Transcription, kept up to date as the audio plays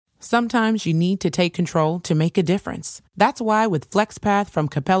Sometimes you need to take control to make a difference. That's why with FlexPath from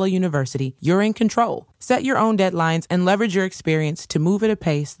Capella University, you're in control. Set your own deadlines and leverage your experience to move at a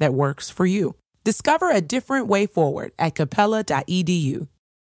pace that works for you. Discover a different way forward at capella.edu.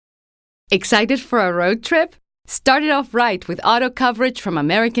 Excited for a road trip? Start it off right with auto coverage from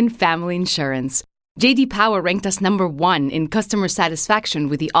American Family Insurance. J.D. Power ranked us #1 in customer satisfaction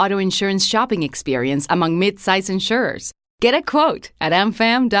with the auto insurance shopping experience among mid-size insurers. Get a quote at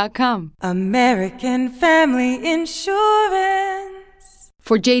amfam.com. American Family Insurance.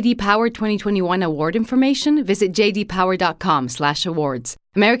 For J.D. Power 2021 award information, visit jdpower.com/awards.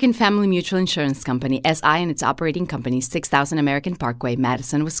 American Family Mutual Insurance Company, SI and its operating companies, 6000 American Parkway,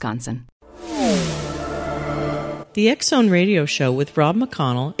 Madison, Wisconsin. The X Zone Radio Show with Rob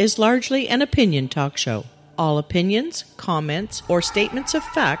McConnell is largely an opinion talk show. All opinions, comments, or statements of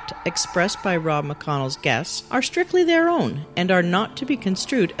fact expressed by Rob McConnell's guests are strictly their own and are not to be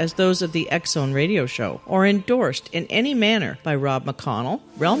construed as those of the X Zone Radio Show or endorsed in any manner by Rob McConnell,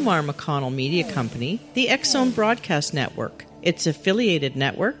 Relmar McConnell Media Company, the X Zone Broadcast Network, its affiliated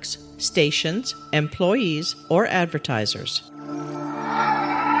networks, stations, employees, or advertisers.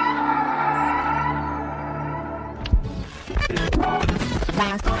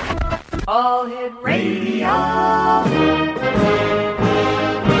 All Hit Radio.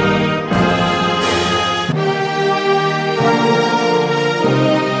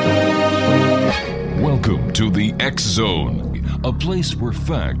 Welcome to the X Zone, a place where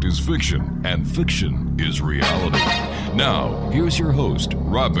fact is fiction and fiction is reality. Now, here's your host,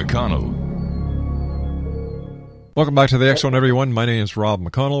 Rob McConnell. Welcome back to the X Zone, everyone. My name is Rob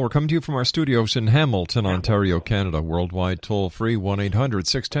McConnell. We're coming to you from our studios in Hamilton, Ontario, Canada. Worldwide toll-free,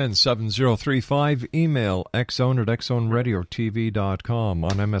 1-800-610-7035. Email xzone@xzoneradiotv.com.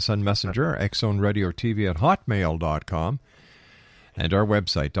 On MSN Messenger, xzoneradiotv@hotmail.com. And our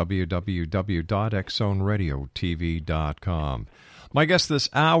website, www.xzoneradiotv.com. My guest this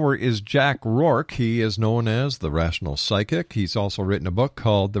hour is Jack Rourke. He is known as the Rational Psychic. He's also written a book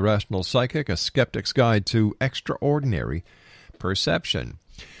called The Rational Psychic, A Skeptic's Guide to Extraordinary Perception.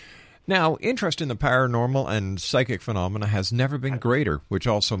 Now, interest in the paranormal and psychic phenomena has never been greater, which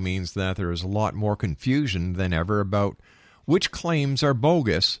also means that there is a lot more confusion than ever about which claims are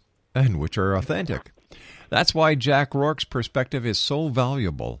bogus and which are authentic. That's why Jack Rourke's perspective is so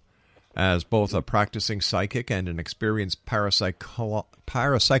valuable. As both a practicing psychic and an experienced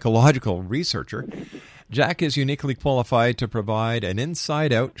parapsychological researcher, Jack is uniquely qualified to provide an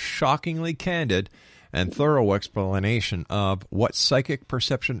inside-out, shockingly candid, and thorough explanation of what psychic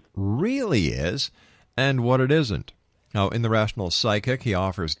perception really is and what it isn't. Now, in The Rational Psychic, he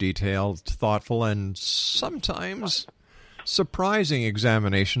offers detailed, thoughtful, and sometimes surprising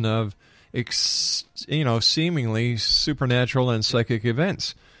examination of, seemingly supernatural and psychic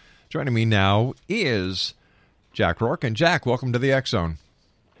events. Joining me now is Jack Rourke. And Jack, welcome to the X Zone.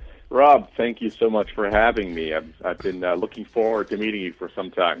 Rob, thank you so much for having me. I've been looking forward to meeting you for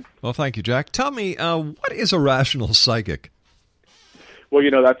some time. Well, thank you, Jack. Tell me, what is a rational psychic? Well,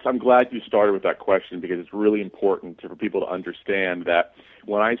 I'm glad you started with that question because it's really important for people to understand that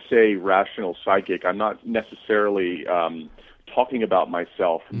when I say rational psychic, I'm not necessarily talking about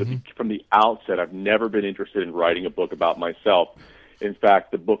myself. From the outset, I've never been interested in writing a book about myself. In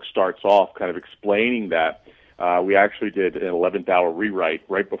fact, the book starts off kind of explaining that. We actually did an 11th hour rewrite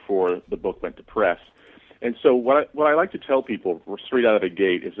right before the book went to press. And so what I like to tell people straight out of the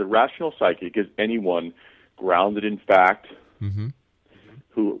gate is a rational psychic is anyone grounded in fact,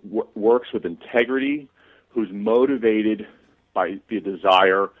 who works with integrity, who's motivated by the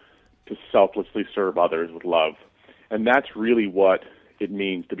desire to selflessly serve others with love. And that's really what it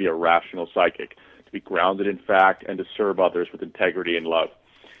means to be a rational psychic. Be grounded in fact, and to serve others with integrity and love.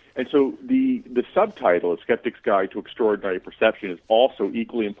 And so the subtitle, A Skeptic's Guide to Extraordinary Perception, is also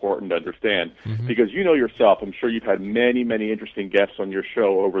equally important to understand because you know yourself, I'm sure you've had many, many interesting guests on your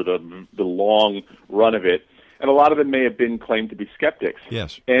show over the long run of it, and a lot of them may have been claimed to be skeptics.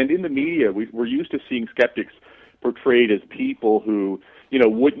 Yes. And in the media, we're used to seeing skeptics portrayed as people who,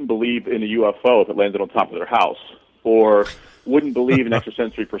 wouldn't believe in a UFO if it landed on top of their house, or wouldn't believe in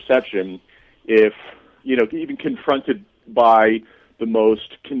extrasensory perception if, even confronted by the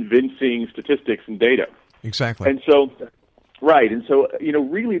most convincing statistics and data. Exactly. And so,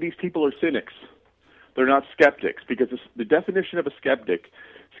 really these people are cynics. They're not skeptics because the definition of a skeptic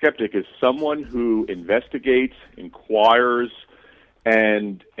is someone who investigates, inquires,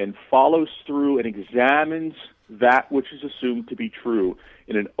 and follows through and examines that which is assumed to be true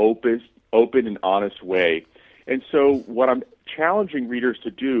in an open and honest way. And so what I'm challenging readers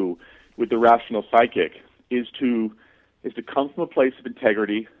to do with the rational psychic is to come from a place of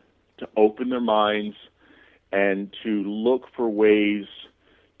integrity, to open their minds and to look for ways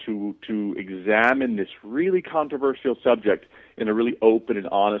to examine this really controversial subject in a really open and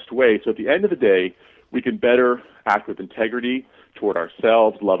honest way. So at the end of the day, we can better act with integrity toward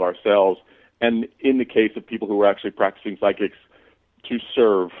ourselves, love ourselves, and in the case of people who are actually practicing psychics, to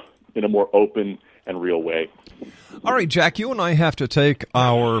serve in a more open and real way. All right, Jack, you and I have to take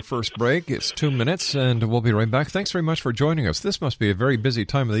our first break. It's 2 minutes, and we'll be right back. Thanks very much for joining us. This must be a very busy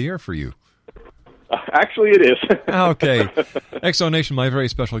time of the year for you. Actually, it is. Okay. Exonation, my very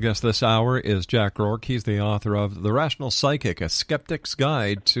special guest this hour is Jack Rourke. He's the author of The Rational Psychic, A Skeptic's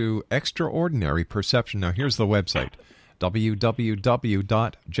Guide to Extraordinary Perception. Now, here's the website,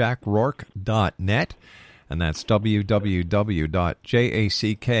 www.jackrourke.net, and that's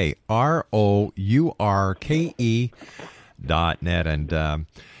www.jackrourke.net. And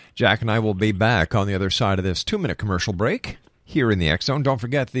Jack and I will be back on the other side of this 2-minute commercial break here in the X Zone. Don't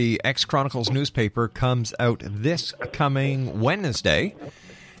forget, the X Chronicles newspaper comes out this coming Wednesday,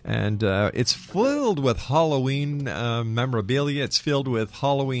 and it's filled with Halloween memorabilia. It's filled with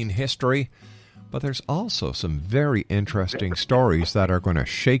Halloween history, but there's also some very interesting stories that are going to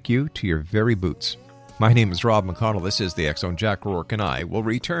shake you to your very boots. My name is Rob McConnell. This is the X Zone. Jack Rourke and I will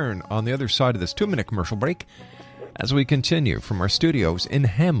return on the other side of this 2-minute commercial break as we continue from our studios in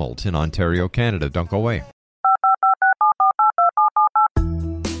Hamilton, Ontario, Canada. Don't go away.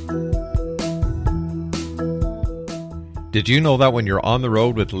 Did you know that when you're on the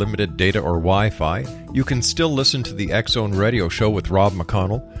road with limited data or Wi-Fi, you can still listen to the X Zone radio show with Rob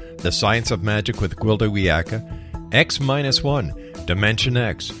McConnell, The Science of Magic with Gwilda Wiyaka, X-1, Dimension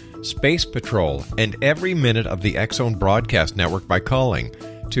X, Space Patrol, and every minute of the X Zone broadcast network by calling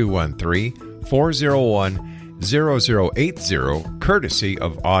 213-401-0080, courtesy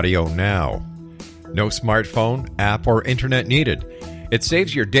of Audio Now. No smartphone, app, or internet needed. It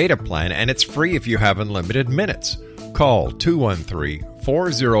saves your data plan, and it's free if you have unlimited minutes. Call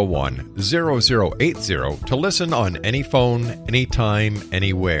 213-401-0080 to listen on any phone, anytime,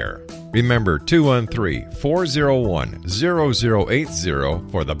 anywhere. Remember,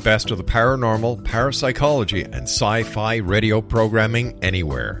 213-401-0080 for the best of the paranormal, parapsychology, and sci-fi radio programming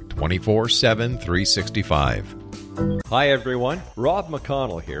anywhere, 24/7, 365. Hi everyone, Rob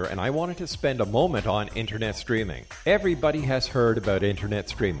McConnell here, and I wanted to spend a moment on internet streaming. Everybody has heard about internet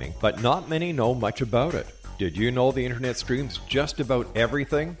streaming, but not many know much about it. Did you know the internet streams just about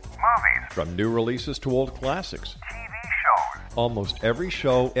everything? Movies. From new releases to old classics. TV shows. Almost every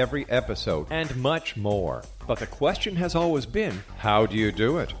show, every episode, and much more. But the question has always been, how do you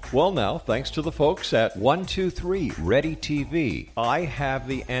do it? Well now, thanks to the folks at 123 Ready TV, I have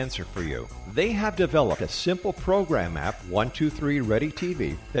the answer for you. They have developed a simple program app, 123 Ready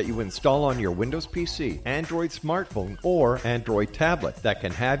TV, that you install on your Windows PC, Android smartphone, or Android tablet that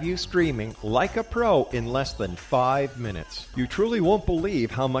can have you streaming like a pro in less than 5 minutes. You truly won't believe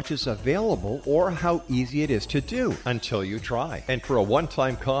how much is available or how easy it is to do until you try. And for a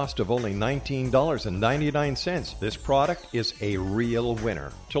one-time cost of only $19.99, this product is a real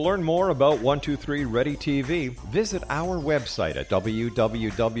winner. To learn more about 123 Ready TV, visit our website at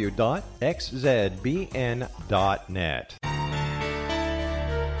www.xzbn.net.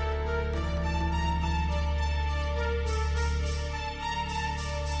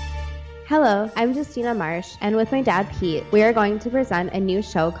 Hello, I'm Justina Marsh, and with my dad Pete, we are going to present a new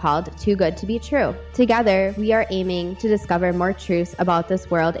show called Too Good to Be True. Together, we are aiming to discover more truths about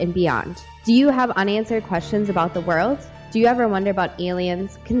this world and beyond. Do you have unanswered questions about the world? Do you ever wonder about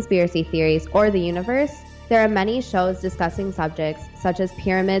aliens, conspiracy theories, or the universe? There are many shows discussing subjects such as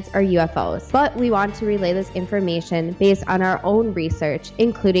pyramids or UFOs, but we want to relay this information based on our own research,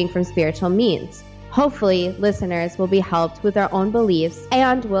 including from spiritual means. Hopefully, listeners will be helped with their own beliefs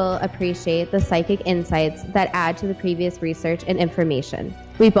and will appreciate the psychic insights that add to the previous research and information.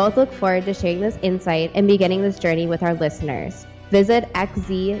 We both look forward to sharing this insight and beginning this journey with our listeners. Visit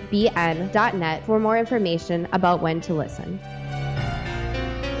xzbn.net for more information about when to listen.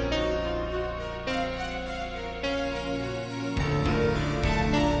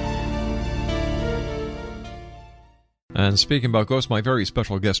 And speaking about ghosts, my very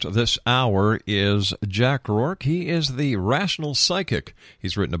special guest this hour is Jack Rourke. He is the Rational Psychic.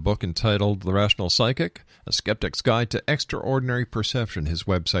 He's written a book entitled The Rational Psychic, A Skeptic's Guide to Extraordinary Perception. His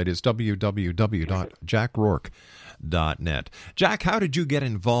website is www.jackrourke.net. Jack, how did you get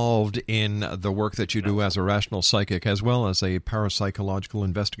involved in the work that you do as a Rational Psychic as well as a parapsychological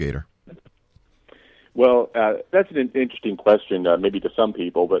investigator? Well, that's an interesting question, maybe to some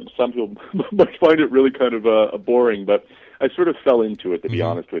people, but some people might find it really kind of boring. But I sort of fell into it, to be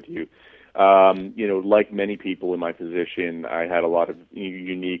honest with you. Like many people in my position, I had a lot of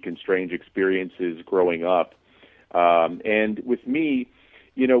unique and strange experiences growing up. And with me,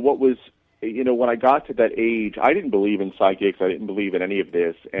 when I got to that age, I didn't believe in psychics. I didn't believe in any of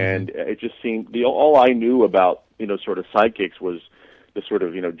this. And it just seemed, all I knew about, sort of psychics was the sort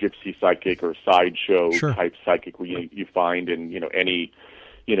of, gypsy psychic or sideshow type psychic where you find in, any,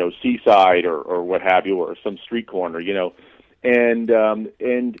 seaside or what have you, or some street corner, And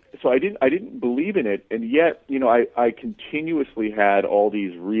so I didn't believe in it, and yet, I continuously had all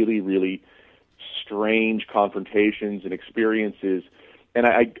these really, really strange confrontations and experiences, and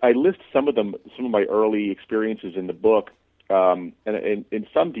I list some of my early experiences in the book, and in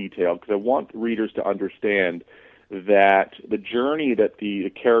some detail, because I want readers to understand that the journey that the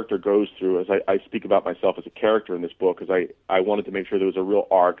character goes through, as I speak about myself as a character in this book, because I wanted to make sure there was a real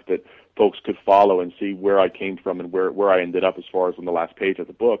arc that folks could follow and see where I came from and where I ended up as far as on the last page of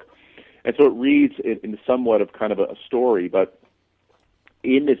the book. And so it reads in somewhat of kind of a story, but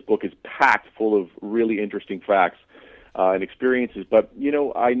in this book is packed full of really interesting facts and experiences. But,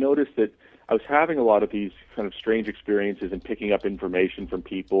 I noticed that I was having a lot of these kind of strange experiences and picking up information from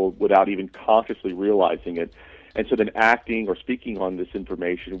people without even consciously realizing it. And so then acting or speaking on this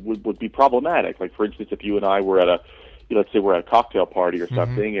information would be problematic. Like, for instance, if you and I were at let's say we're at a cocktail party or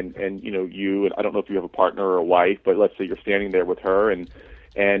something, and I don't know if you have a partner or a wife, but let's say you're standing there with her, and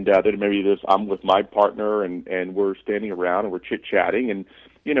then maybe I'm with my partner, and we're standing around and we're chit-chatting, and,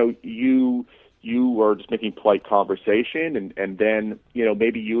 you are just making polite conversation, and then,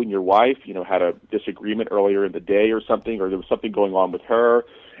 maybe you and your wife, had a disagreement earlier in the day or something, or there was something going on with her.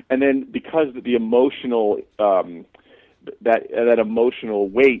 And then because the emotional, that emotional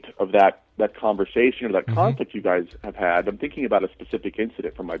weight of that conversation or that conflict you guys have had, I'm thinking about a specific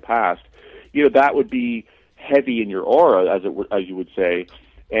incident from my past, that would be heavy in your aura, as you would say.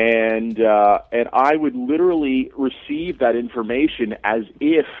 And I would literally receive that information as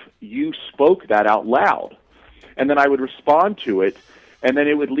if you spoke that out loud. And then I would respond to it, and then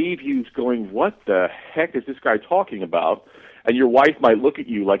it would leave you going, what the heck is this guy talking about? And your wife might look at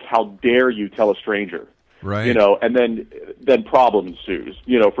you like, how dare you tell a stranger? Right. And then problem ensues,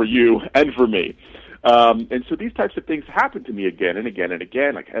 for you and for me. And so these types of things happen to me again and again and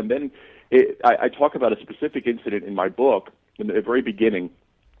again. And then I talk about a specific incident in my book in the very beginning,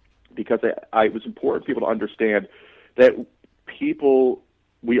 because it was important for people to understand that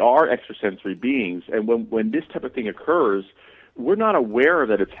we are extrasensory beings, and when this type of thing occurs, we're not aware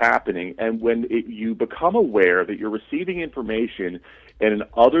that it's happening. And when you become aware that you're receiving information in an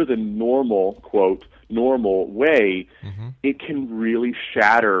other than normal, quote, normal way, it can really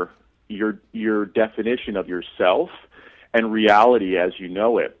shatter your definition of yourself and reality as you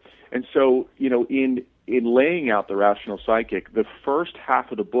know it. And so, in laying out the rational psychic, the first half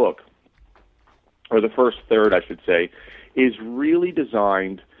of the book, or the first third, I should say, is really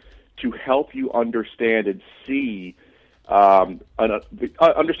designed to help you understand and see,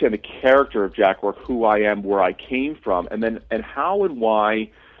 understand the character of Jack Rourke, who I am, where I came from, and how and why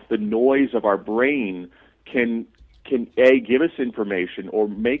the noise of our brain can give us information or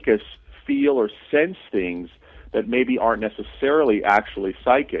make us feel or sense things that maybe aren't necessarily actually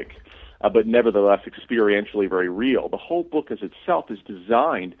psychic, but nevertheless experientially very real. The whole book as itself is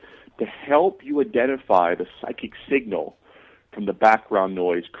designed to help you identify the psychic signal from the background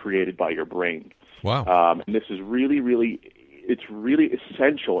noise created by your brain. Wow. And this is it's really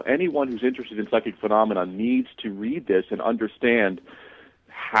essential. Anyone who's interested in psychic phenomena needs to read this and understand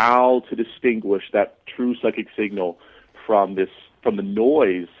how to distinguish that true psychic signal from the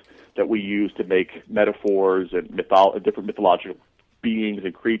noise that we use to make metaphors and different mythological beings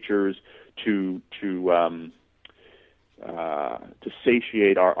and creatures to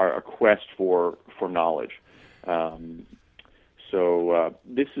satiate our quest for knowledge. So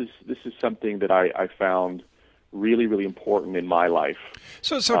this is something that I found really, really important in my life.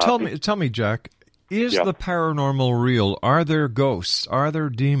 So tell me, Jack, is the paranormal real? Are there ghosts? Are there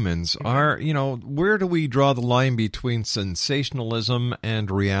demons? Where do we draw the line between sensationalism and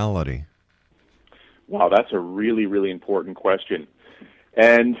reality? Wow, that's a really, really important question.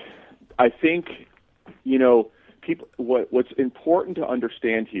 And I think, what's important to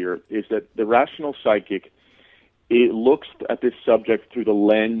understand here is that the rational psychic, it looks at this subject through the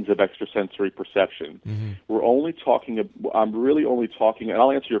lens of extrasensory perception. I'm really only talking, and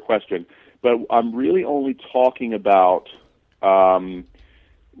I'll answer your question, but I'm really only talking about the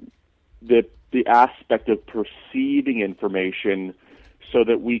aspect of perceiving information so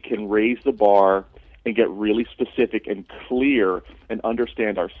that we can raise the bar and get really specific and clear and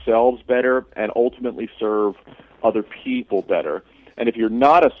understand ourselves better and ultimately serve other people better. And if you're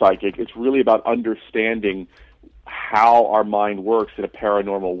not a psychic, it's really about understanding how our mind works in a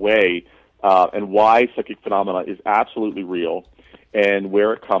paranormal way, and why psychic phenomena is absolutely real, and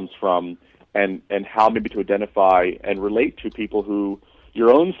where it comes from, and how maybe to identify and relate to people who your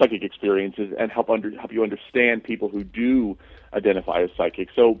own psychic experiences, and help you understand people who do identify as psychic.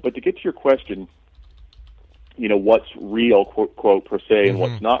 So, but to get to your question, what's real, quote, quote, per se, and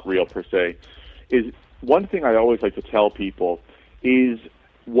what's not real, per se, is one thing I always like to tell people is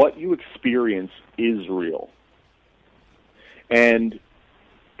what you experience is real. And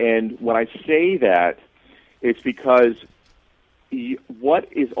when I say that, it's because what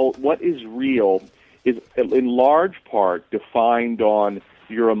is real is in large part defined on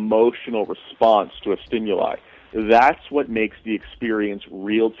your emotional response to a stimuli. That's what makes the experience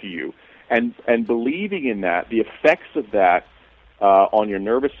real to you. And believing in that, the effects of that on your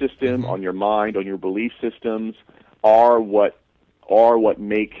nervous system, on your mind, on your belief systems, are what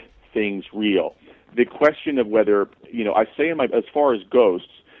make things real. The question of whether, I say as far as ghosts,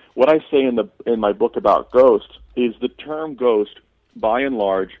 what I say in my book about ghosts is the term ghost, by and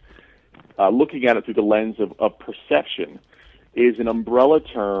large, looking at it through the lens of perception, is an umbrella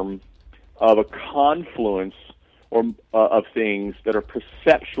term of a confluence of things that are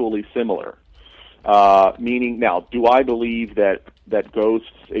perceptually similar. Meaning, now, do I believe that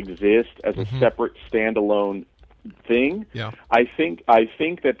ghosts exist as a separate, standalone thing? Yeah. I think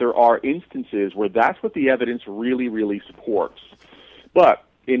that there are instances where that's what the evidence really, really supports. But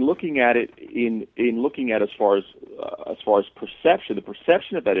in looking at it, in looking at as far as perception, the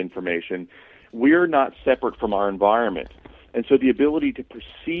perception of that information, we're not separate from our environment, and so the ability to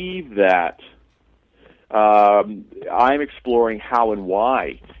perceive that, I'm exploring how and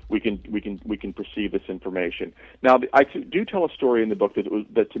why we can perceive this information. Now, I do tell a story in the book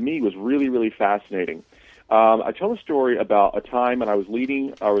that to me was really, really fascinating. I tell a story about a time when I was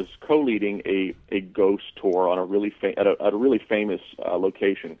co-leading a ghost tour on at a really famous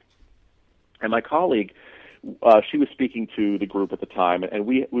location, and my colleague, she was speaking to the group at the time, and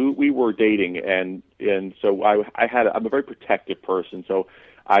we were dating, and so I'm a very protective person, so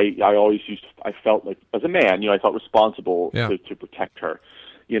I felt like, as a man, I felt responsible to protect her,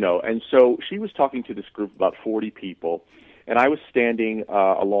 and so she was talking to this group of about 40 people, and I was standing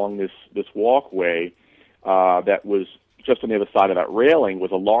along this walkway that was just on the other side of that railing,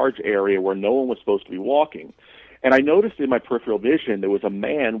 was a large area where no one was supposed to be walking. And I noticed in my peripheral vision there was a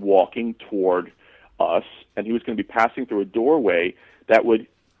man walking toward us, and he was going to be passing through a doorway that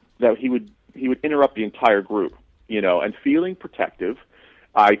he would interrupt the entire group, and feeling protective,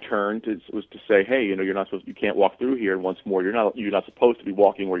 I turned to say, hey, you can't walk through here, and once more, you're not supposed to be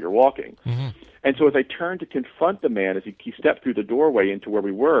walking where you're walking. And so as I turned to confront the man, as he stepped through the doorway into where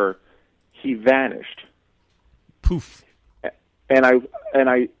we were, he vanished. Poof. And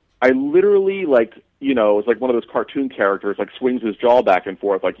I literally, it's like one of those cartoon characters, swings his jaw back and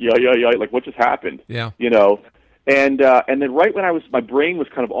forth, yeah, like what just happened? Yeah. And then right when my brain was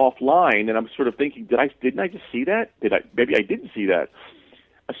kind of offline, and I'm sort of thinking, didn't I just see that? Maybe I didn't see that.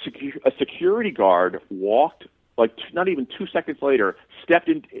 A security guard walked, not even 2 seconds later, stepped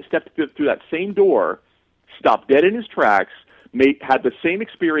through that same door, stopped dead in his tracks, had the same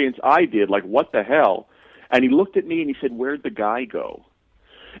experience I did, like what the hell? And he looked at me and he said, "Where'd the guy go?"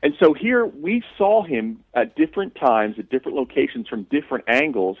 And so here we saw him at different times, at different locations, from different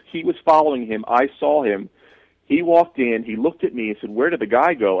angles. He was following him. I saw him. He walked in. He looked at me and said, "Where did the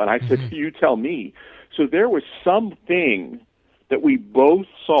guy go?" And I said, "You tell me." So there was something that we both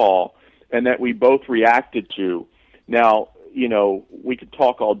saw and that we both reacted to. Now, we could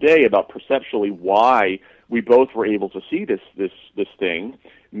talk all day about perceptually why we both were able to see this thing.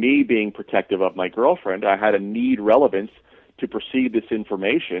 Me being protective of my girlfriend, I had a need relevance to perceive this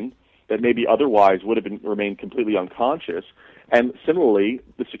information that maybe otherwise would have remained completely unconscious. And similarly,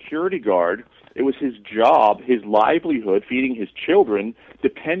 the security guard, it was his job, his livelihood, feeding his children,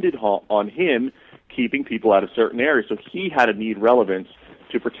 depended on him keeping people out of certain areas. So he had a need relevance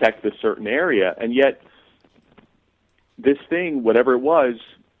to protect this certain area. And yet, this thing, whatever it was,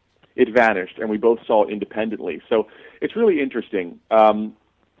 it vanished, and we both saw it independently. So it's really interesting.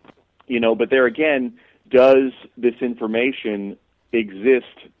 But there again, does this information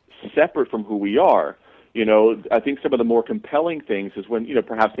exist separate from who we are? I think some of the more compelling things is when,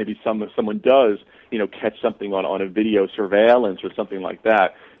 perhaps maybe someone does, catch something on a video surveillance or something like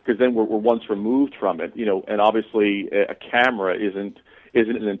that, because then we're once removed from it, and obviously a camera isn't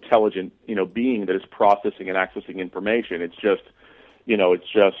an intelligent, being that is processing and accessing information. It's just,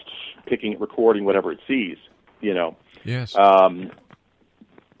 recording whatever it sees, Yes. On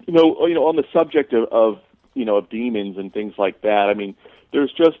the subject of of demons and things like that. I mean,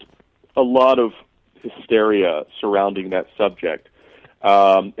 there's just a lot of hysteria surrounding that subject,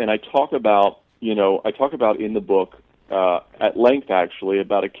 and I talk about in the book at length, actually,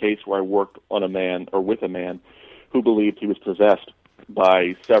 about a case where I worked on with a man who believed he was possessed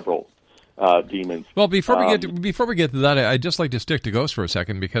by several demons. Well, before we get to that, I'd just like to stick to ghosts for a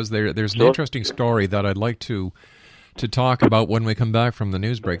second, because there's an interesting story that I'd like to talk about when we come back from the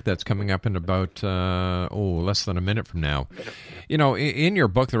news break. That's coming up in about less than a minute from now. In your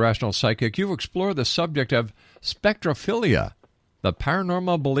book, The Rational Psychic, you've explored the subject of spectrophilia, the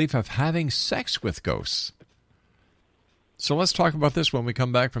paranormal belief of having sex with ghosts. So let's talk about this when we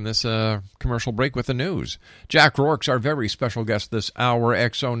come back from this commercial break with the news. Jack Rourke's our very special guest this hour,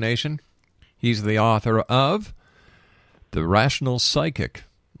 X-Zone Nation. He's the author of The Rational Psychic.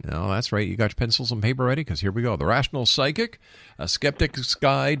 No, that's right. You got your pencils and paper ready? Because here we go. The Rational Psychic, A Skeptic's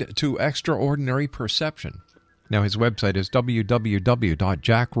Guide to Extraordinary Perception. Now, his website is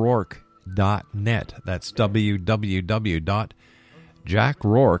www.jackrourke.net. That's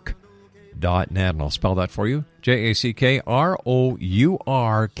www.jackrourke.net. And I'll spell that for you.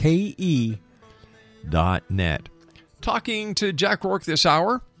 JackRourke.net. Talking to Jack Rourke this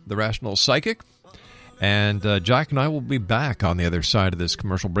hour, the Rational Psychic. And Jack and I will be back on the other side of this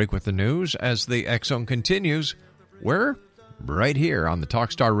commercial break with the news as the X-Zone continues. Where? Right here on the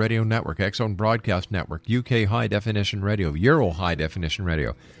Talkstar Radio Network, X-Zone Broadcast Network, UK High Definition Radio, Euro High Definition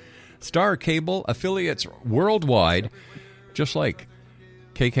Radio, Star Cable affiliates worldwide, just like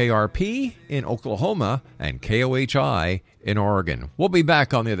KKRP in Oklahoma and KOHI in Oregon. We'll be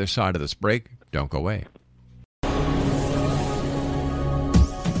back on the other side of this break. Don't go away.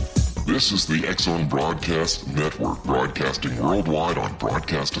 This is the X-Zone Broadcast Network, broadcasting worldwide on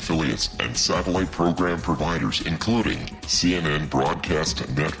broadcast affiliates and satellite program providers, including CNN Broadcast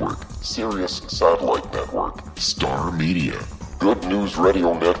Network, Sirius Satellite Network, Star Media, Good News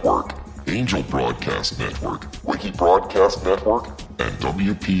Radio Network, Angel Broadcast Network, Wiki Broadcast Network, and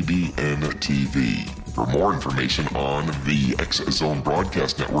WPBN TV. For more information on the X-Zone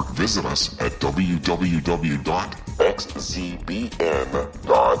Broadcast Network, visit us at www.xzbn.net.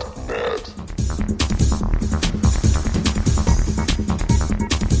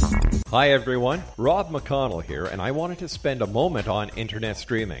 Hi everyone, Rob McConnell here, and I wanted to spend a moment on internet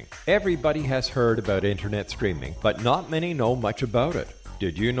streaming. Everybody has heard about internet streaming, but not many know much about it.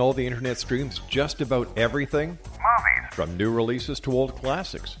 Did you know the internet streams just about everything? Movies. From new releases to old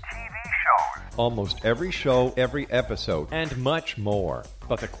classics. TV shows. Almost every show, every episode, and much more.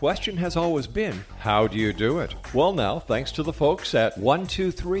 But the question has always been, how do you do it? Well now, thanks to the folks at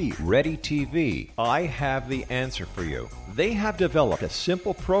 123 Ready TV, I have the answer for you. They have developed a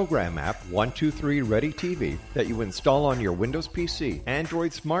simple program app, 123 Ready TV, that you install on your Windows PC,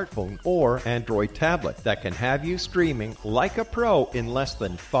 Android smartphone, or Android tablet that can have you streaming like a pro in less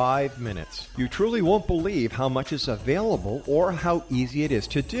than 5 minutes. You truly won't believe how much is available or how easy it is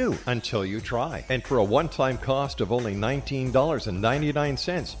to do until you try. And for a one-time cost of only $19.99,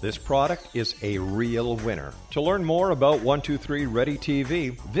 this product is a real winner. To learn more about 123 Ready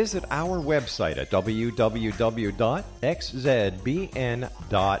TV, visit our website at www.xzbn.net.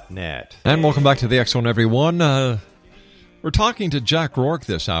 And welcome back to the X-Zone, everyone. We're talking to Jack Rourke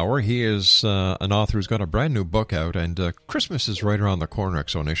this hour. He is an author who's got a brand new book out, and Christmas is right around the corner,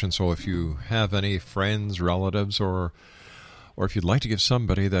 X-Zone Nation. So if you have any friends, relatives, or if you'd like to give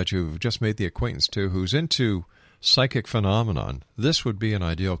somebody that you've just made the acquaintance to who's into psychic phenomenon, this would be an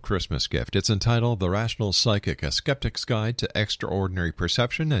ideal Christmas gift. It's entitled The Rational Psychic, A Skeptic's Guide to Extraordinary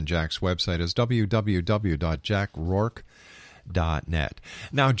Perception, and Jack's website is www.jackrourke.net.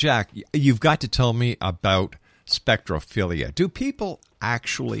 Now, Jack, you've got to tell me about spectrophilia. Do people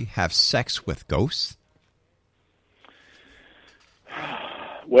actually have sex with ghosts?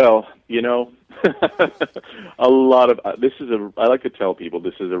 Well, a lot of I like to tell people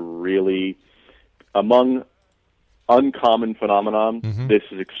this is a really, among uncommon phenomenon, this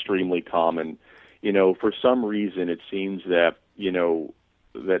is extremely common. For some reason, it seems that,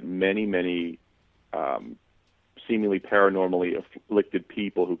 that many seemingly paranormally afflicted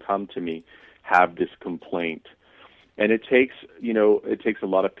people who come to me have this complaint. And it takes a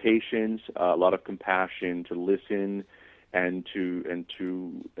lot of patience, a lot of compassion to listen and to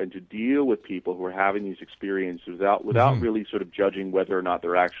deal with people who are having these experiences without really sort of judging whether or not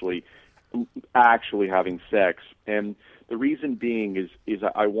they're actually having sex. And the reason being is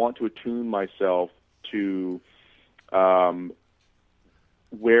I want to attune myself to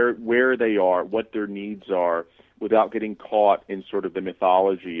where they are, what their needs are, without getting caught in sort of the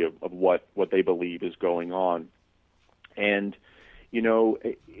mythology of what they believe is going on. And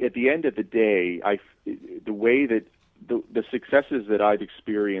at the end of the day, the way that the successes that I've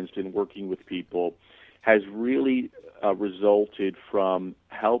experienced in working with people has really resulted from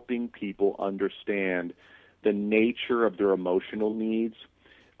helping people understand the nature of their emotional needs,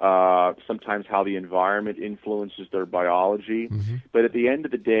 sometimes how the environment influences their biology. Mm-hmm. But at the end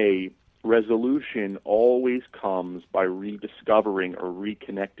of the day, resolution always comes by rediscovering or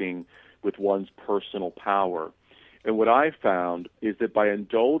reconnecting with one's personal power. And what I've found is that by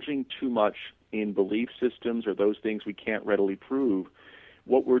indulging too much in belief systems or those things we can't readily prove,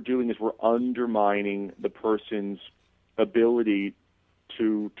 what we're doing is we're undermining the person's ability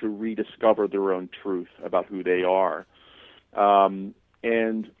to rediscover their own truth about who they are. And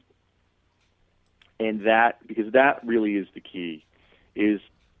that, because that really is the key, is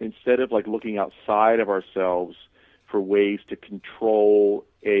instead of like looking outside of ourselves for ways to control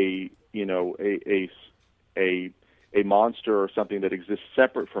a monster or something that exists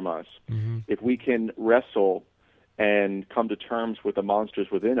separate from us, mm-hmm. if we can wrestle and come to terms with the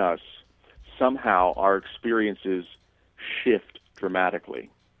monsters within us, somehow our experiences shift dramatically.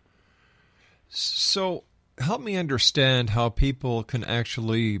 So help me understand how people can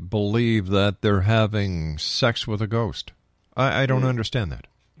actually believe that they're having sex with a ghost. I don't understand that.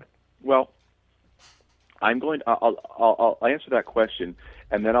 Well, I'll answer that question,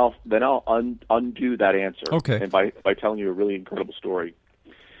 and then I'll undo that answer. Okay. And by telling you a really incredible story.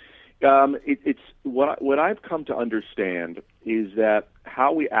 It's what I've come to understand is that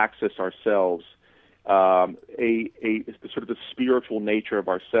how we access ourselves, the sort of the spiritual nature of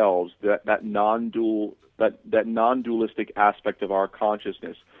ourselves, that non-dualistic aspect of our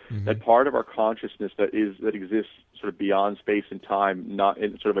consciousness, mm-hmm. that part of our consciousness that exists sort of beyond space and time, not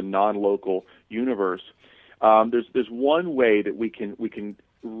in sort of a non-local universe. There's one way that we can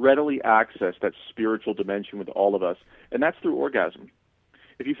readily access that spiritual dimension with all of us, and that's through orgasm.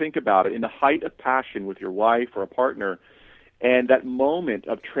 If you think about it, in the height of passion with your wife or a partner, and that moment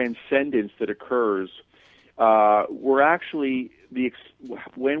of transcendence that occurs, we're actually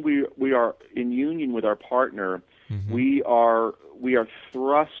when we are in union with our partner, mm-hmm. we are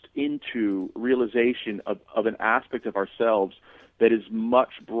thrust into realization of an aspect of ourselves that is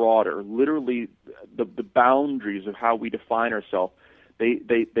much broader. Literally, the boundaries of how we define ourselves,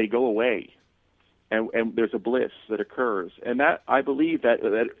 they go away. And there's a bliss that occurs, and that I believe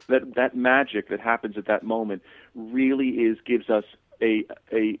that magic that happens at that moment really gives us a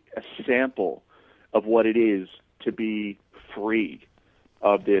sample of what it is to be free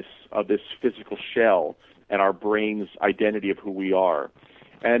of this physical shell and our brain's identity of who we are.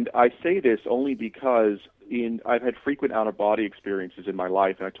 And I say this only because I've had frequent out-of-body experiences in my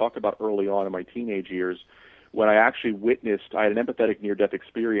life, and I talk about early on in my teenage years when I actually I had an empathetic near-death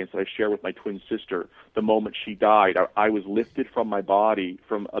experience that I share with my twin sister. The moment she died, I was lifted from my body,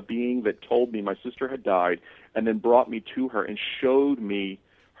 from a being that told me my sister had died, and then brought me to her and showed me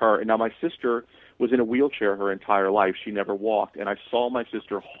her. And now my sister was in a wheelchair her entire life. She never walked, and I saw my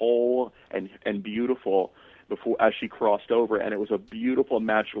sister whole and beautiful as she crossed over, and it was a beautiful,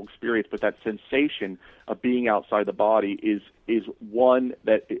 magical experience. But that sensation of being outside the body is one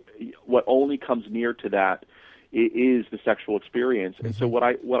that what only comes near to that is the sexual experience. Mm-hmm. And so what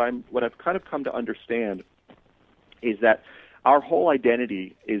I've kind of come to understand is that our whole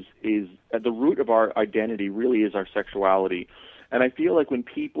identity is at the root of our identity really is our sexuality. And I feel like when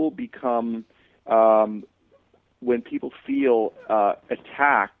people feel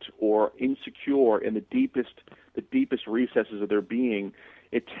attacked or insecure in the deepest recesses of their being,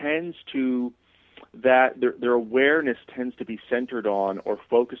 it tends to that their awareness tends to be centered on or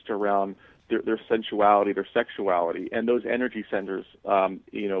focused around their sensuality, their sexuality, and those energy centers, in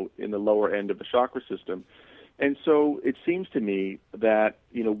the lower end of the chakra system. And so it seems to me that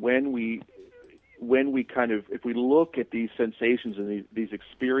when we if we look at these sensations and these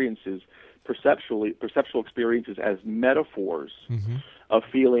experiences, perceptual experiences as metaphors mm-hmm. of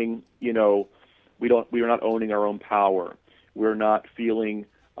feeling, we are not owning our own power, we're not feeling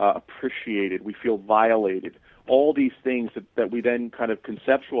appreciated, we feel violated. All these things that we then kind of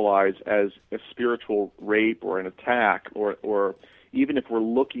conceptualize as a spiritual rape or an attack, or even if we're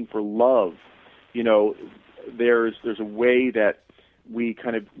looking for love, there's a way that we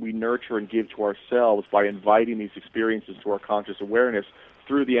nurture and give to ourselves by inviting these experiences to our conscious awareness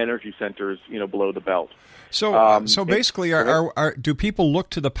through the energy centers, below the belt. So basically, do people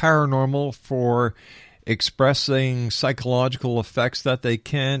look to the paranormal for expressing psychological effects that they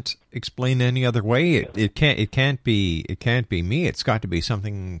can't explain any other way? It can't be me. It's got to be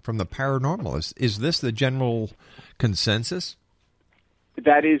something from the paranormal. Is this the general consensus?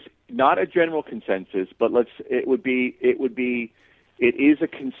 That is not a general consensus, but it would be it is a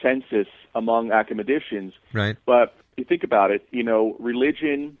consensus among academicians. Right. But you think about it,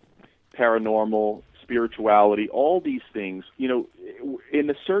 religion, paranormal, spirituality, all these things, in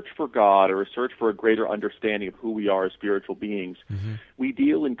the search for God or a search for a greater understanding of who we are as spiritual beings, we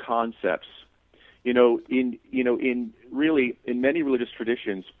deal in concepts. In many religious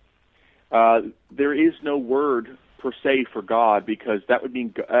traditions, there is no word per se for God, because that would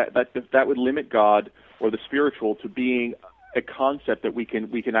mean that would limit God or the spiritual to being a concept that we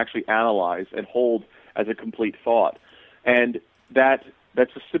can actually analyze and hold as a complete thought, and that's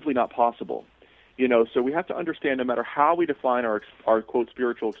just simply not possible. So we have to understand, no matter how we define our quote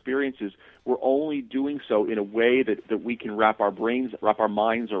spiritual experiences, we're only doing so in a way that we can wrap our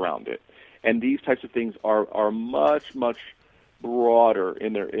minds around it. And these types of things are much, much broader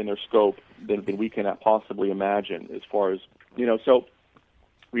in their scope than we can possibly imagine, as far as, so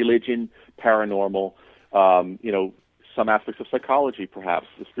religion, paranormal, some aspects of psychology, perhaps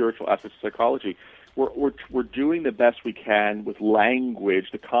the spiritual aspects of psychology. We're doing the best we can with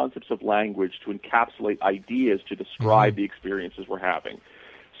language, the concepts of language, to encapsulate ideas to describe the experiences we're having.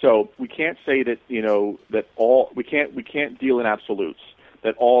 So we can't say that we can't deal in absolutes,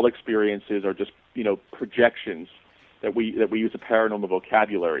 that all experiences are just projections that we use a paranormal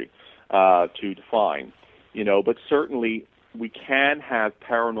vocabulary to define. But certainly we can have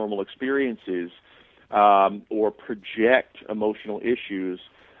paranormal experiences or project emotional issues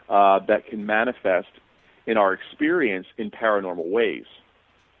that can manifest in our experience in paranormal ways.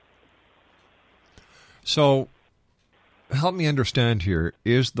 So, help me understand here.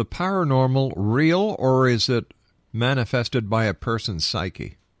 Is the paranormal real, or is it manifested by a person's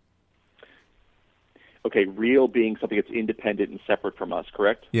psyche? Okay, real being something that's independent and separate from us,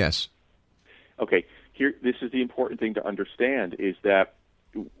 correct? Yes. Okay, this is the important thing to understand, is that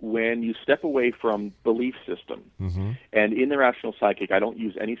when you step away from belief system, and in the rational psychic, I don't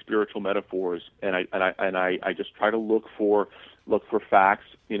use any spiritual metaphors, and I just try to look for facts.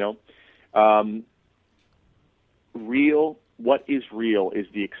 Real. What is real is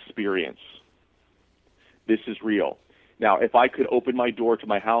the experience. This is real. Now, if I could open my door to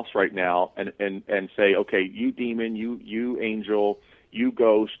my house right now and say, okay, you demon, you angel, you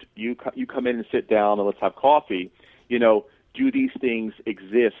ghost, you come in and sit down and let's have coffee, do these things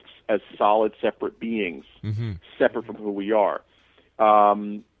exist as solid, separate beings, separate from who we are?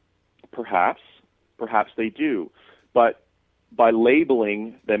 Perhaps they do. But by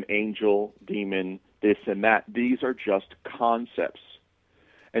labeling them angel, demon, this and that, these are just concepts.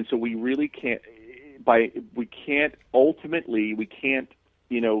 And so we really can't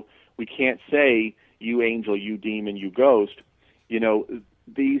say you angel, you demon, you ghost.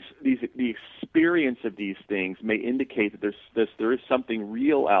 The experience of these things may indicate that there is something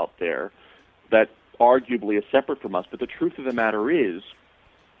real out there that arguably is separate from us. But the truth of the matter is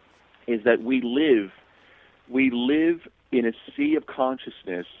that we live in a sea of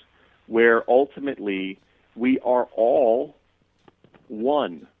consciousness where ultimately we are all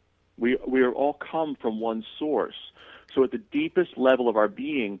one. We are all come from one source. So at the deepest level of our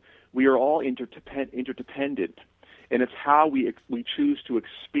being, we are all interdependent. And it's how we choose to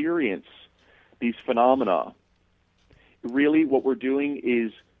experience these phenomena. Really, what we're doing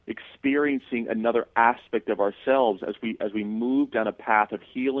is experiencing another aspect of ourselves as we move down a path of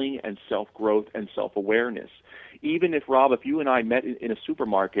healing and self-growth and self-awareness. Even if, Rob, if you and I met in a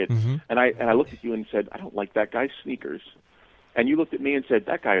supermarket and I looked at you and said, I don't like that guy's sneakers, and you looked at me and said,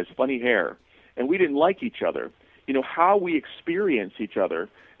 that guy has funny hair, and we didn't like each other, how we experience each other.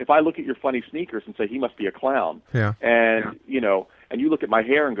 If I look at your funny sneakers and say he must be a clown, and you look at my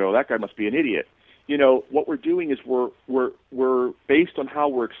hair and go, that guy must be an idiot. What we're doing is we're based on how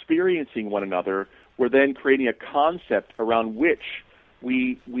we're experiencing one another. We're then creating a concept around which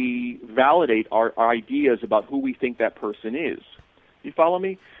we validate our ideas about who we think that person is. You follow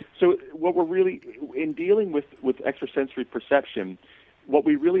me? So what we're really, in dealing with extrasensory perception, what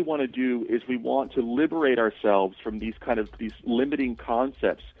we really want to do is we want to liberate ourselves from these limiting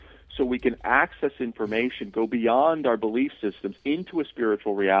concepts so we can access information, go beyond our belief systems into a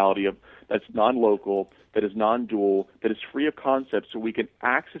spiritual reality that's non-local, that is non-dual, that is free of concepts, so we can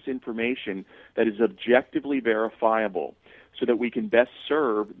access information that is objectively verifiable so that we can best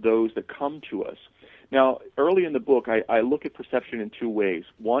serve those that come to us. Now, early in the book, I look at perception in two ways.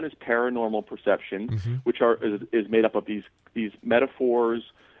 One is paranormal perception, which is made up of these metaphors,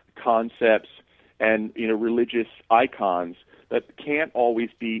 concepts, and religious icons that can't always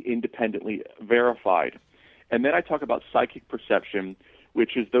be independently verified. And then I talk about psychic perception,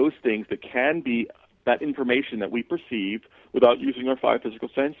 which is those things that can be that information that we perceive without using our five physical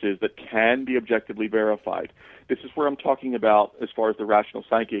senses that can be objectively verified. This is where I'm talking about, as far as the rational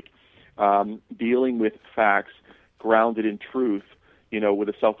psychic, dealing with facts grounded in truth, with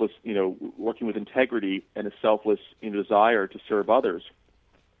a selfless, working with integrity and a selfless desire to serve others.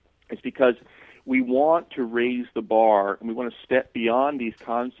 It's because we want to raise the bar and we want to step beyond these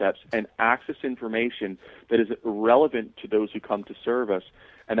concepts and access information that is relevant to those who come to serve us,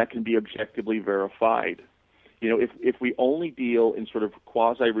 and that can be objectively verified. If we only deal in sort of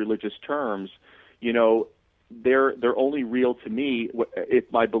quasi-religious terms, they're only real to me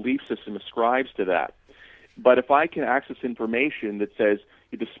if my belief system ascribes to that. But if I can access information that says,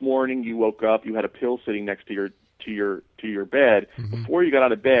 this morning you woke up, you had a pill sitting next to your bed. Mm-hmm. Before you got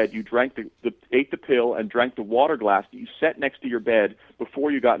out of bed, you drank ate the pill and drank the water glass that you set next to your bed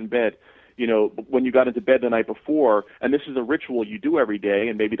before you got in bed. When you got into bed the night before, and this is a ritual you do every day,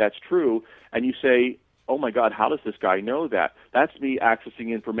 and maybe that's true, and you say, oh my God, how does this guy know that? That's me accessing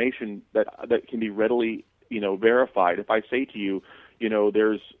information that can be readily, verified. If I say to you,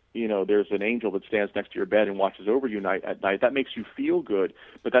 there's an angel that stands next to your bed and watches over you at night, that makes you feel good,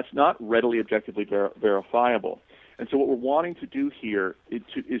 but that's not readily objectively verifiable. And so what we're wanting to do here is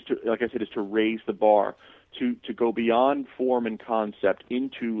to, like I said, is to raise the bar, to go beyond form and concept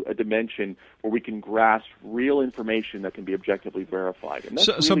into a dimension where we can grasp real information that can be objectively verified. And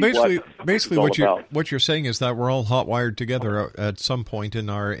that's so really basically what you're saying is that we're all hot wired together at some point in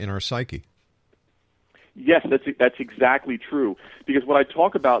our psyche. Yes, that's exactly true. Because what I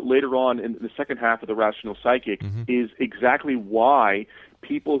talk about later on in the second half of the Rational Psychic mm-hmm. is exactly why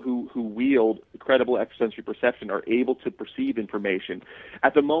people who wield credible extrasensory perception are able to perceive information.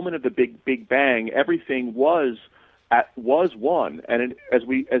 At the moment of the Big Bang, everything was one, and as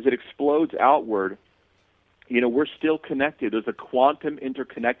it explodes outward, we're still connected. There's a quantum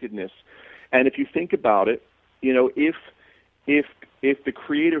interconnectedness, and if you think about it, if the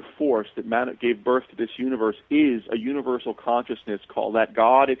creative force that gave birth to this universe is a universal consciousness, call that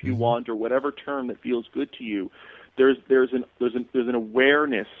God if you want, or whatever term that feels good to you, there's an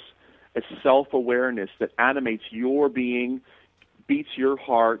awareness, a self-awareness that animates your being, beats your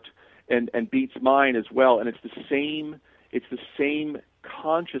heart, and beats mine as well, and it's the same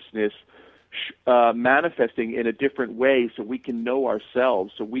consciousness manifesting in a different way, so we can know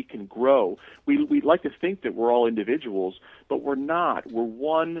ourselves, so we can grow. We'd like to think that we're all individuals, but we're not. We're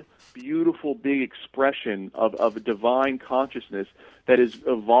one beautiful big expression of a divine consciousness that is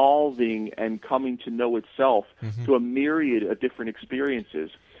evolving and coming to know itself mm-hmm. to a myriad of different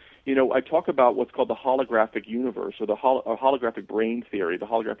experiences. I talk about what's called the holographic universe, or the holographic brain theory, the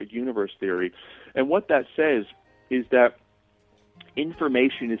holographic universe theory, and what that says is that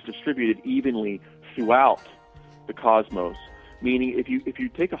information is distributed evenly throughout the cosmos. Meaning, if you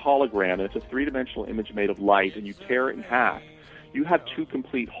take a hologram and it's a three-dimensional image made of light and you tear it in half, you have two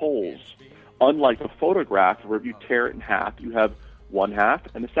complete wholes. Unlike a photograph, where if you tear it in half, you have one half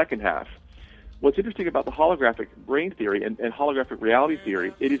and the second half. What's interesting about the holographic brain theory and holographic reality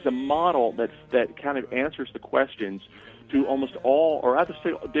theory, it is a model that kind of answers the questions to almost all, or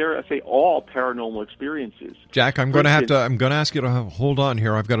dare I say, all paranormal experiences. Jack, I'm going to ask you to hold on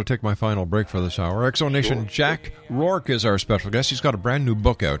here. I've got to take my final break for this hour. Exonation sure. Jack Rourke is our special guest. He's got a brand new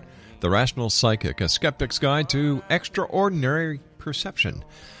book out, The Rational Psychic: A Skeptic's Guide to Extraordinary Perception.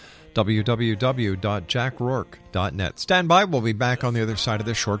 www.jackrourke.net. Stand by. We'll be back on the other side of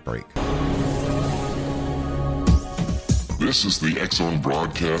this short break. This is the X-Zone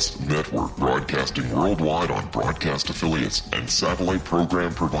Broadcast Network, broadcasting worldwide on broadcast affiliates and satellite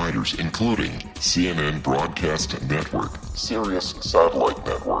program providers, including CNN Broadcast Network, Sirius Satellite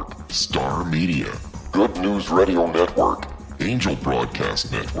Network, Star Media, Good News Radio Network, Angel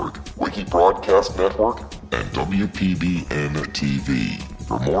Broadcast Network, Wiki Broadcast Network, and WPBN TV.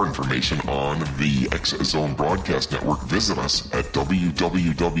 For more information on the X-Zone Broadcast Network, visit us at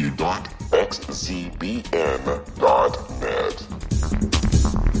www.xzbn.net.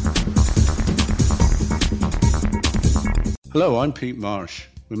 Hello, I'm Pete Marsh.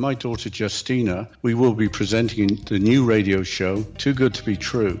 With my daughter Justina, we will be presenting the new radio show, Too Good to Be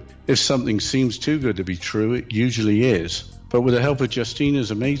True. If something seems too good to be true, it usually is. But with the help of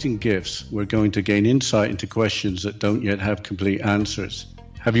Justina's amazing gifts, we're going to gain insight into questions that don't yet have complete answers.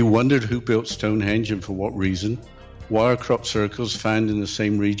 Have you wondered who built Stonehenge and for what reason? Why are crop circles found in the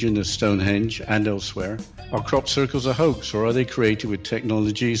same region as Stonehenge and elsewhere? Are crop circles a hoax, or are they created with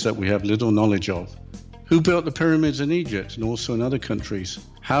technologies that we have little knowledge of? Who built the pyramids in Egypt and also in other countries?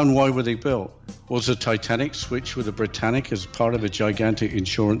 How and why were they built? Was the Titanic switched with the Britannic as part of a gigantic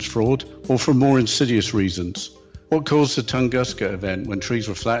insurance fraud, or for more insidious reasons? What caused the Tunguska event when trees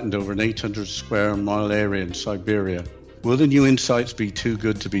were flattened over an 800 square mile area in Siberia? Will the new insights be too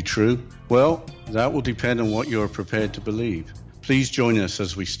good to be true? Well, that will depend on what you are prepared to believe. Please join us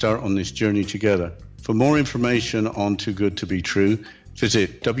as we start on this journey together. For more information on Too Good to Be True,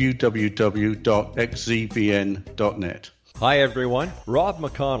 visit www.xzbn.net. Hi everyone, Rob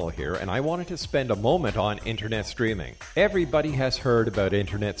McConnell here, and I wanted to spend a moment on internet streaming. Everybody has heard about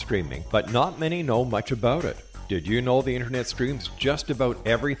internet streaming, but not many know much about it. Did you know the internet streams just about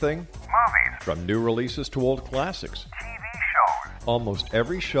everything? Movies. From new releases to old classics. TV shows. Almost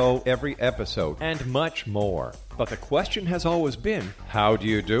every show, every episode, and much more. But the question has always been, how do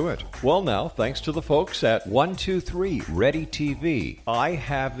you do it? Well now, thanks to the folks at 123 Ready TV, I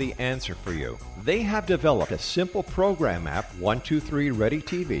have the answer for you. They have developed a simple program app, 123 Ready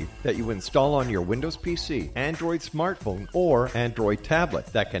TV, that you install on your Windows PC, Android smartphone, or Android tablet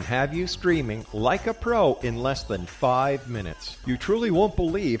that can have you streaming like a pro in less than 5 minutes. You truly won't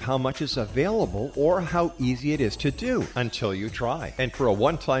believe how much is available or how easy it is to do until you try. And for a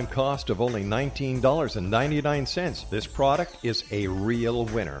one-time cost of only $19.99, this product is a real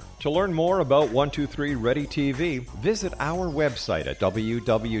winner. To learn more about 123 Ready TV, visit our website at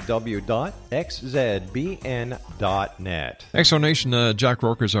www.xzbn.net. Exonation, Jack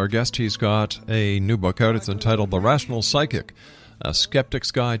Rourke is our guest. He's got a new book out. It's entitled The Rational Psychic, A Skeptic's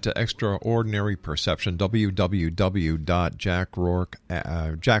Guide to Extraordinary Perception.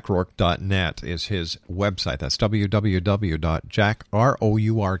 www.jackrourke.net is his website. That's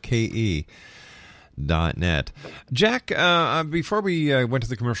www.jackrourke.net. Jack, before we went to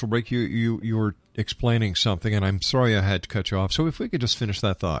the commercial break, you were explaining something, and I'm sorry I had to cut you off. So if we could just finish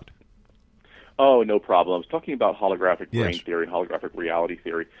that thought. Oh, no problem. I was talking about holographic brain theory, holographic reality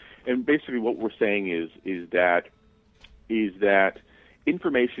theory, and basically what we're saying is that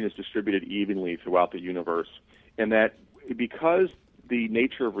information is distributed evenly throughout the universe, and that because the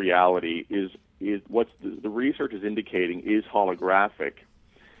nature of reality is what the research is indicating is holographic,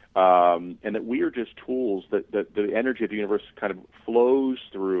 and that we are just tools that the energy of the universe kind of flows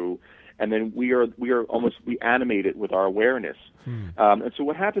through, and then we animate it with our awareness. And so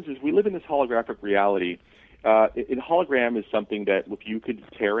what happens is we live in this holographic reality. A hologram is something that if you could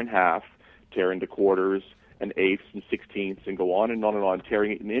tear in half, tear into quarters and eighths and sixteenths and go on and on and on,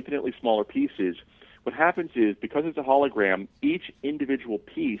 tearing it in infinitely smaller pieces, what happens is because it's a hologram, each individual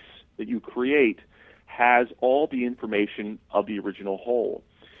piece that you create has all the information of the original whole.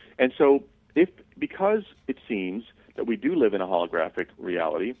 And so because it seems that we do live in a holographic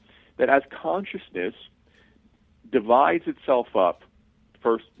reality, that as consciousness divides itself up,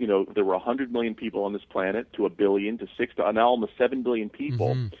 first, there were 100 million people on this planet, to 1 billion, to 6, to now almost 7 billion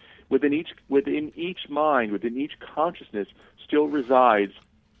people. Mm-hmm. Within each mind, within each consciousness, still resides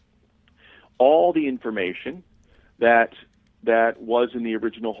all the information that was in the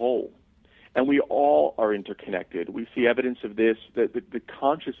original whole. And we all are interconnected. We see evidence of this, that the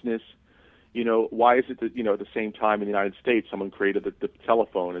consciousness, why is it that, at the same time in the United States, someone created the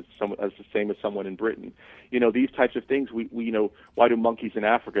telephone as the same as someone in Britain? These types of things, we why do monkeys in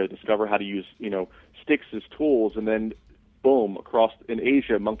Africa discover how to use, sticks as tools, and then, boom, across in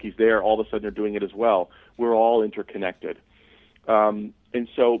Asia, monkeys there, all of a sudden are doing it as well. We're all interconnected. And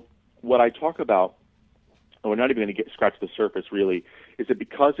so what I talk about, and we're not even going to scratch the surface really, is that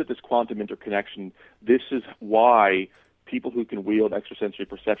because of this quantum interconnection, this is why people who can wield extrasensory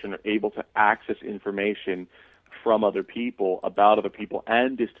perception are able to access information from other people, about other people,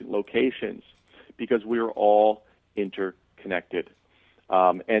 and distant locations, because we're all interconnected.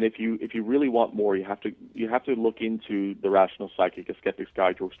 And if you really want more, you have to look into The Rational Psychic, A Skeptic's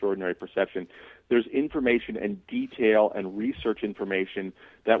Guide to Extraordinary Perception. There's information and detail and research information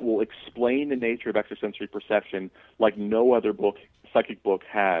that will explain the nature of extrasensory perception like no other psychic book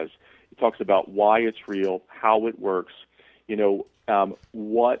has. It talks about why it's real, how it works,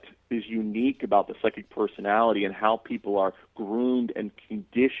 what is unique about the psychic personality, and how people are groomed and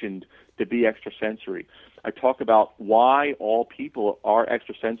conditioned to be extrasensory. I talk about why all people are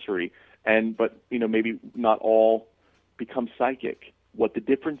extrasensory, but maybe not all become psychic. What the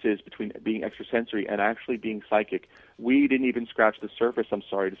difference is between being extrasensory and actually being psychic. We didn't even scratch the surface. I'm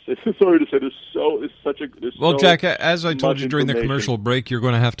sorry to say. Well, Jack, as I told you during the commercial break, you're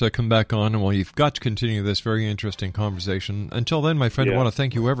going to have to come back on, and you've got to continue this very interesting conversation. Until then, my friend, I want to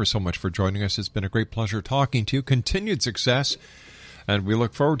thank you ever so much for joining us. It's been a great pleasure talking to you. Continued success, and we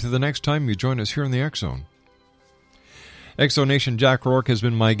look forward to the next time you join us here in the X Zone. Exonation Jack Rourke has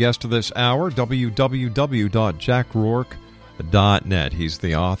been my guest this hour. www.jackrourke.net. He's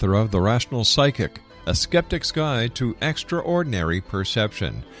the author of The Rational Psychic, A Skeptic's Guide to Extraordinary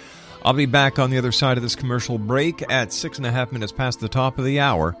Perception. I'll be back on the other side of this commercial break at 6.5 minutes past the top of the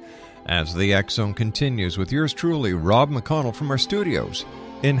hour as the X Zone continues with yours truly, Rob McConnell, from our studios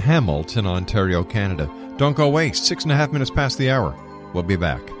in Hamilton, Ontario, Canada. Don't go away. 6.5 minutes past the hour. We'll be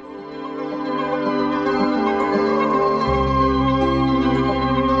back.